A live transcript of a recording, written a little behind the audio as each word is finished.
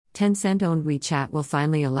Tencent-owned WeChat will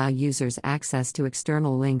finally allow users access to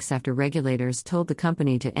external links after regulators told the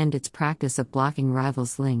company to end its practice of blocking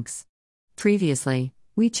rivals' links. Previously,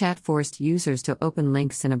 WeChat forced users to open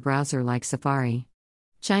links in a browser like Safari.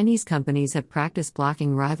 Chinese companies have practiced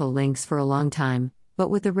blocking rival links for a long time,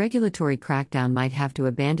 but with the regulatory crackdown might have to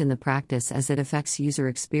abandon the practice as it affects user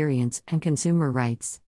experience and consumer rights.